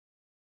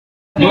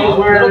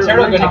Little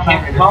Turtle going to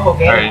combo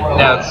Ganon for a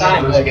long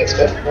time.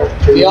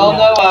 We all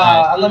know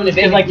Unlimited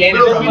Bacon like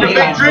Ganon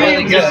is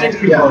really good.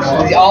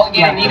 All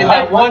Ganon needed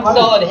that one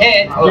solid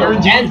hit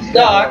and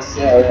stocks.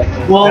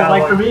 Well,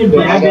 like for me,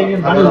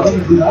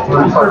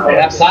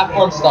 that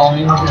platform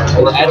stalling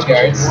for the edge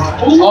guards.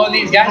 Oh, and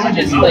these guys are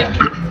just like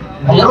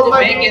Unlimited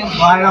Bacon's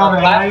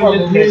platform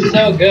movement is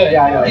so good.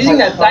 Using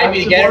that side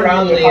B to get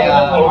around the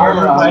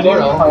armor of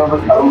Squirtle.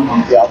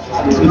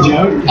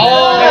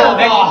 Oh,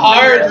 the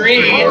hard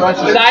read.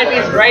 Side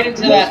B's right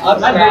into that up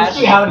smash.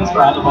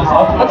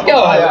 Let's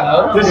go,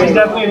 Hello. This is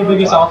definitely the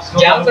biggest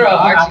obstacle. Down throw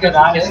actually got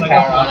some killing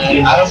power on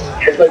it. I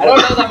don't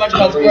know that much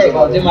about Squirtle, but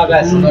I'll do my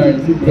best to learn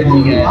with you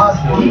guys.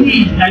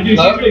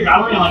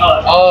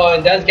 Oh,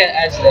 it does get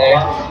edge there.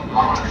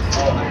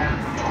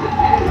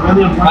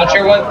 Not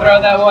sure what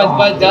throw that was,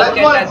 but does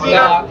get that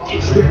stock.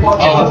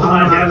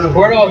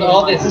 Squirtle with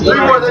all this use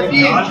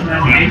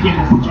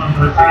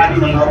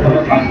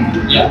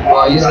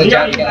the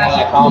jump to get out of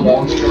that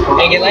combo.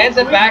 And he lands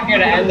it back here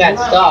to end that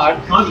stock.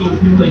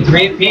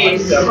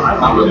 3-piece.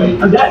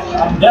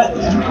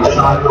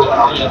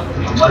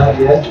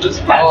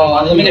 Oh,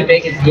 Unlimited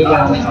Bacon's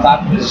movement on this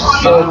platform is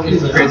so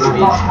super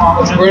crispy.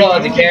 Squirtle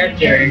as a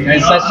character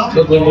has such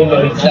a good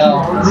movement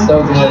itself. It's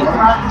so good.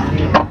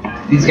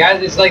 These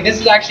guys, it's like, this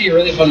is actually a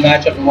really fun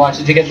matchup to watch,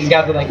 because these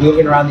guys are like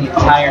moving around the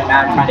entire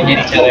map trying to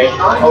get each other.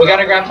 Oh, we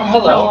got a grab from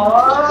Hello.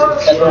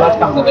 That's where much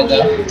comes of it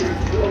though.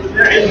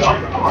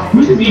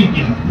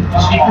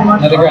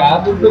 Another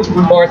grab.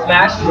 Forward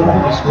smash.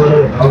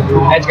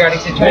 Edge guarding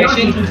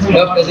situation.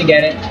 Nope, doesn't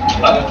get it.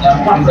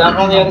 He's up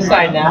on the other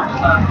side now.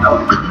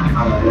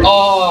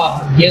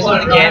 Oh, he has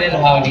one again and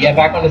hug to get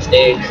back on the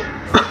stage.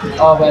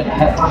 Oh, but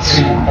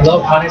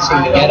Hello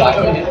punishing to get up.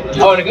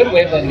 Oh, and a good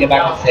wave to get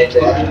back on the stage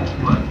there.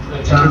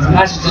 This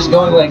match is just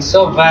going like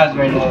so fast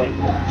right now.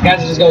 These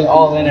guys are just going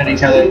all in at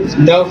each other. There's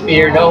no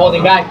fear, no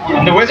holding back.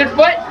 The wizard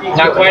foot,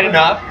 not quite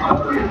enough.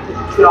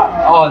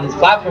 Oh, this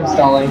platform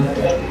stalling.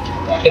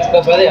 Gets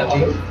built by the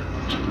uppy.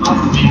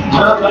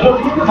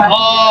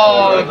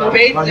 Oh, it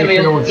baits him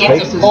and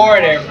eats a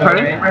forward air for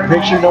it.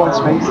 Make sure no one's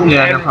facing.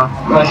 Yeah, no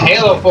problem. A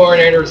Halo forward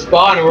air to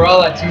respond, and we're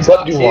all at 2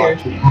 stocks here.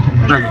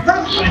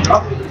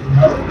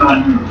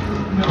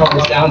 That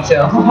was down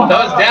tilt. That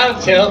was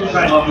down tilt.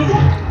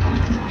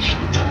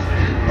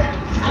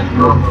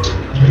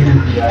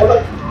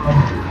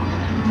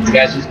 These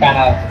guys just kind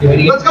of doing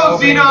it. Let's go,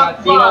 Cena!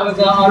 Cena was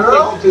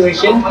on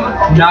situation.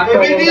 Not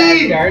going to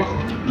the guard.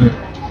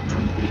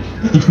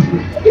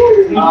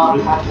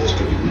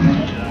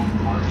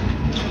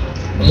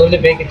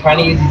 Unlimited Bacon trying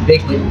to use these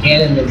big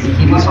cannons to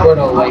keep the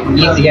Squirtle like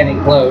easy getting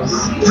close.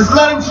 Just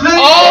let him sleep!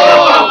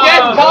 Oh!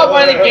 Gets caught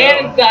by the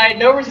cannon side.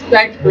 No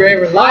respect for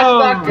it. Last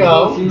stock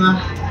go.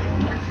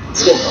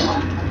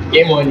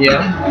 Game 1,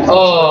 yeah.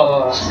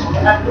 Oh,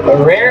 a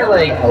rare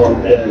like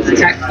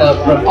tech stuff.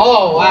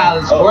 Oh wow,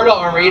 this Squirtle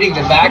armor eating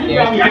the back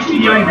here.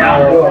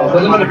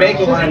 Unlimited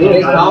Bacon one of the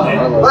big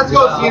combo. Let's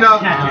go, Cena.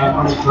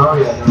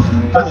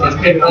 Let's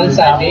pick one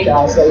side B.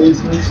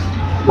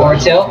 More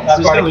tilt.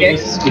 Sparta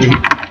kicks.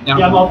 Yeah,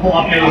 I'll pull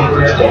up I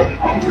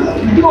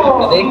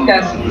think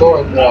that's the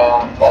forward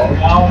throw.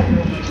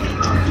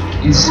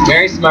 He's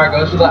very smart,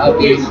 goes for the up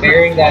B,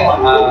 fearing that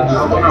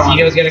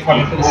Cena was going to come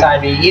in for the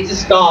side B. He eats a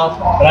stomp,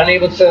 but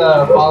unable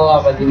to follow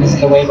up as he misses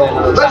the waveland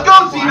on the Let's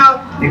go,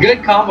 Cena! A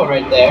good combo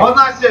right there. Oh,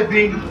 nice hit,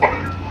 B.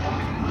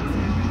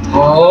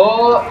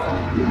 Oh.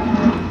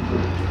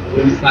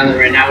 He's smiling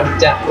right now.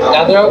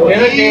 Down throw,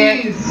 gonna do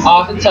it.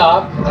 Off the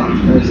top.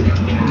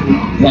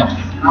 Yeah.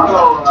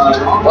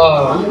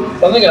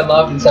 Something I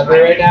love in Subway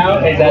right now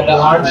is that the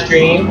arm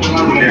stream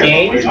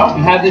games, you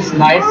have this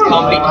nice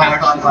comfy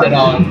couch to sit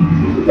on.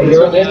 Like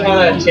there were this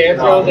kind of chair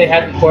throws they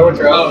had before, which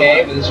are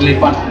okay, but it's really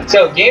fun.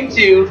 So game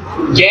 2,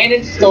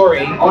 Ganon's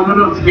story.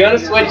 You're gonna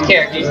switch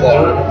characters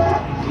though.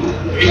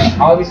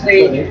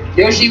 Obviously,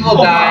 Yoshi will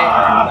die.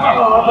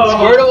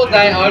 Squirtle will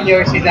die on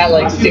Yoshi's at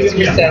like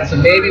 60%, so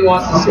maybe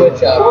wants to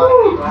switch up.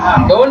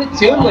 Going to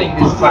Toon Link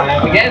this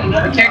time. Again,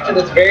 a character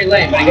that's very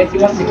lame, but I guess he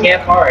wants to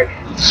camp hard.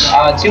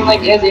 Toon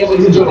Link is able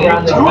to move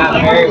around this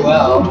map very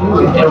well.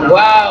 And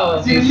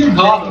wow, he's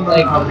caught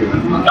like a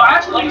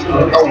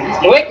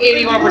quick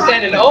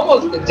 81% and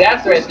almost the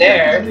death right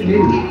there.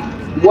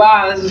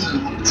 Wow, this is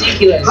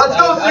ridiculous. Let's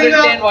go, I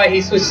understand why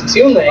he switched to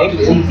Toon Link.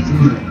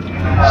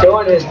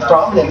 Showing his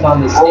prominence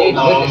on the stage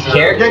with his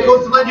character. Get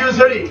close to let you use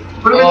hoodie.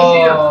 Put him in the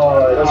Cena.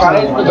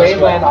 Tries the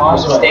waveland on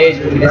the stage,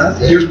 but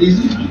misses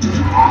it.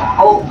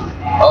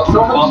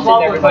 Bumps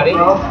in everybody.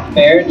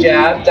 Fair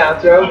jab, down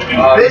throw.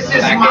 This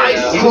is my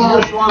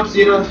swamp,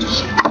 Cena.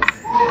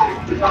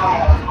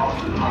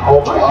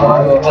 Oh my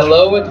god.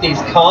 Hello with these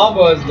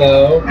combos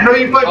though. I know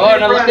you fight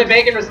and Unlimited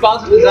Bacon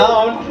responds with his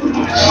own.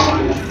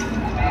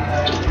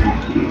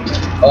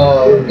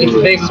 It's a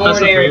big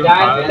forward air,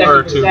 dive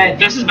for 70%.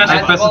 This is best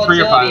of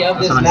 3 or 5.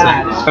 Of this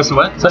match. Best of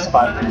what? Best of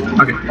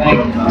 5. Okay.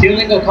 Like, Toon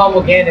Link will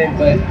combo Ganon,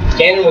 but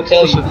Ganon will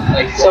kill you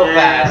like so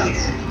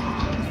fast.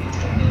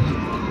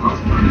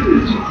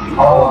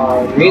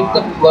 Reads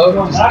the float,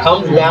 just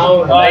comes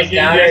down, nice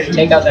down air to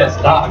take out that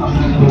stock.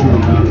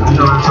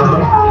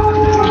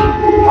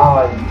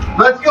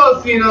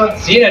 Cena.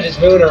 Cena just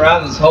moving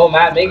around this whole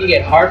map, making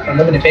it hard for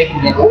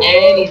UnlimitedBaconn to get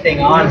anything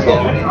on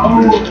him.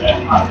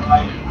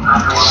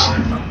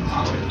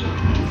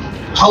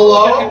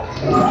 Hello?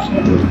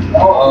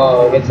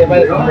 Oh, gets hit by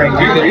the boomerang.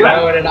 You can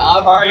throw it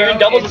up. You're in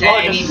double into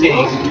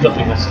anything.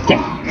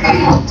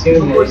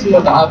 Two with the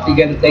up, you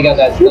gotta take out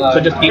that stuff. So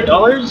just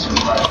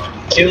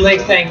 $8? Two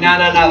Legs saying, no,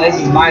 this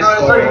is my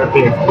score.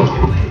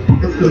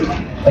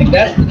 Like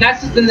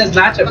that's just in this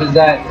matchup is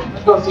that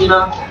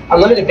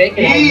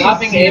UnlimitedBaconn has not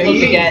been able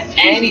to get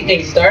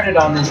anything started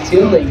on this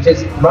Toon League,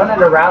 just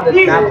running around this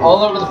map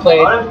all over the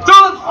place.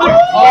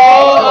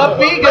 Oh, up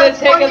B gonna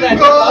take on that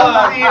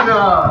shot.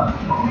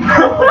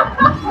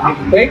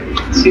 Quick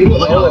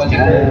 2-0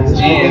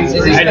 chance.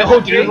 Is it I know,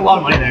 dude, there's a lot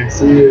of money there.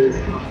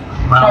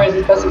 Sorry, is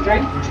it best of 3?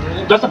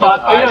 Best of 5.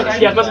 Oh,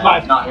 yeah, best of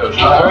 5.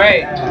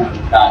 Alright.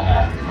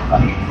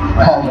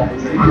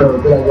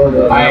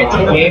 Alright, so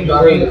game 3.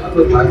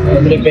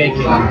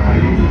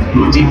 UnlimitedBaconn.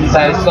 Deep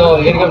inside his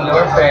soul, you're gonna go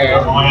Norfair.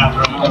 I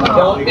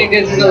don't think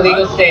this is a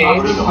legal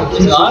stage.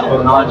 No, I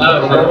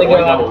don't think we're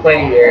allowed to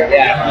play here.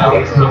 Yeah.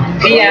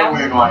 PM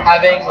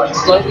having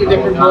slightly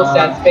different rule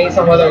sets based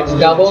on whether it's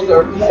doubles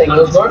or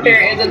singles.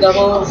 Norfair is a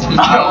double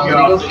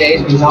legal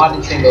stage, but not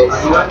in singles.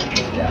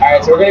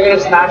 Alright, so we're gonna go to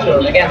Smash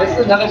Mode. Again, this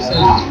is another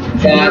scene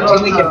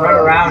that we can run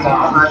around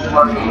on.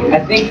 I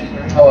think.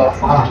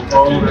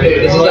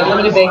 This is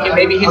UnlimitedBaconn.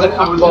 Maybe he's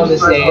uncomfortable on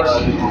this stage.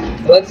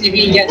 Let's see if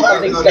he can get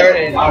something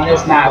started on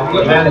this map.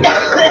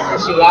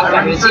 Issue last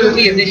time. This will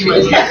be his issue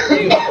this time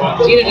too.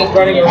 Cena just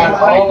running around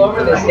all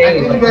over the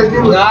stage,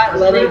 not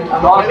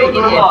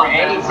making it for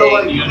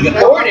anything. The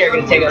forward air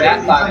gonna take out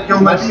that side.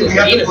 Much to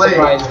Cena's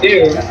surprise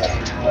too.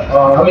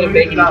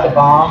 UnlimitedBaconn needs the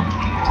bomb.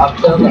 Up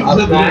tilt, up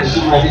smash.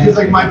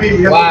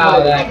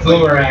 Wow, that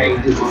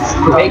boomerang just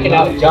making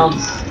out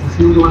jumps.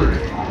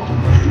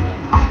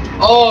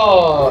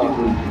 Oh!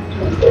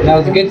 That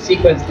was a good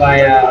sequence by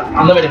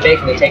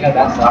UnlimitedBaconn to take out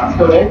that stock.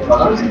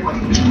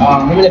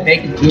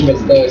 UnlimitedBaconn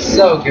movements though is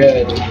so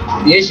good.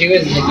 The issue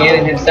is that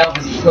Ganon himself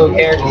is a slow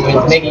character, so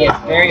it's making it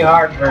very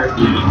hard for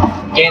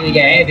Ganon to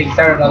get anything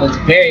started on this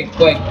very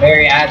quick,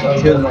 very agile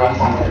Toon run.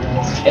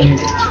 And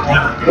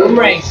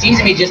Boomerang seems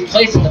to be just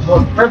placed in the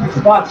most perfect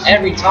spots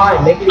every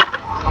time, making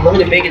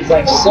UnlimitedBaconn's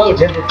like so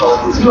difficult.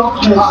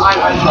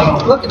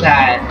 Like, look at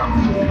that.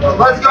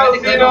 Let's go,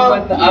 Cena!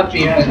 With the up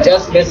B, but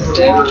just misses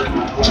him.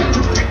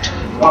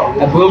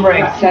 The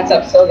Boomerang sets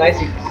up so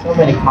nicely for so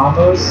many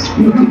combos.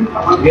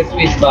 Good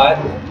sweet spot.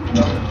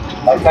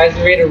 Tries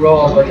to ready to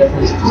roll, but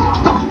doesn't.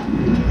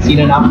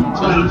 Cena not.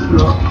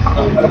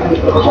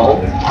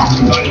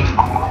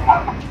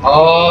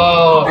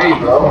 Oh,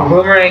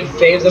 Boomerang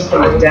saves him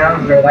from the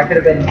down throw. That could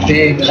have been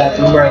big, but that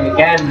Boomerang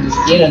again.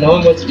 Cena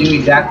knowing what to do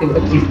exactly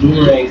with these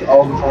Boomerangs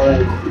all the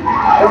time.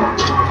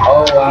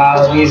 Oh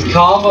wow, these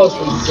combos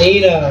from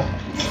Cena.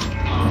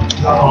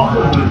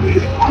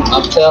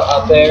 Up tilt,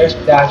 up air,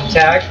 dash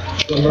attack,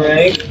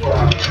 Boomerang.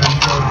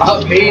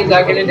 Up B, is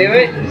that gonna do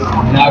it?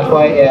 Not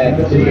quite yet.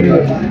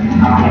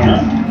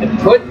 And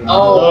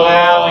oh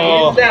wow, he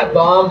hits that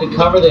bomb to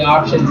cover the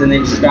options and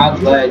then just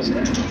grabs ledge.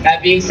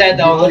 That being said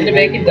though,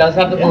 UnlimitedBaconn does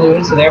have the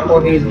balloon, so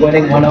therefore he's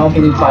winning 1-0 if he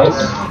loses twice.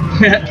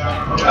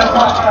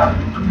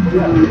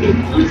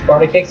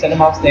 Sparta kick, send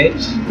him off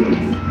stage.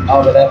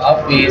 Oh, but that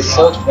up B is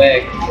so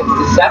quick.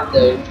 It's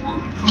deceptive.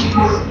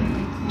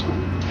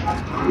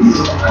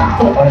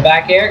 On the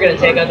back air, gonna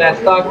take out that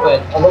stock,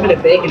 but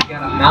UnlimitedBaconn's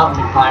got a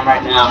mountain to climb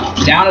right now.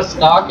 Down a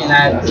stock and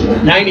at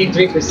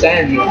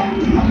 93%.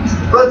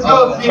 Let's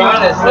go,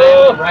 Trying to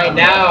save him right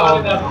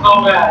now.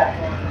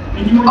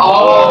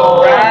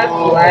 Oh, grab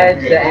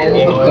ledge to end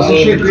the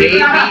game. DPT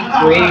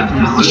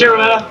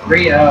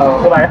 3-0.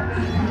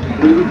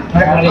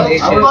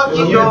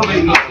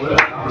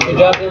 Good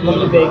job,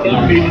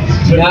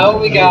 UnlimitedBaconn. Now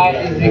what we got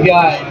is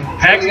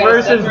Hex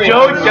versus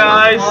Joke,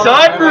 guys.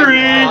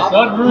 Sudbury!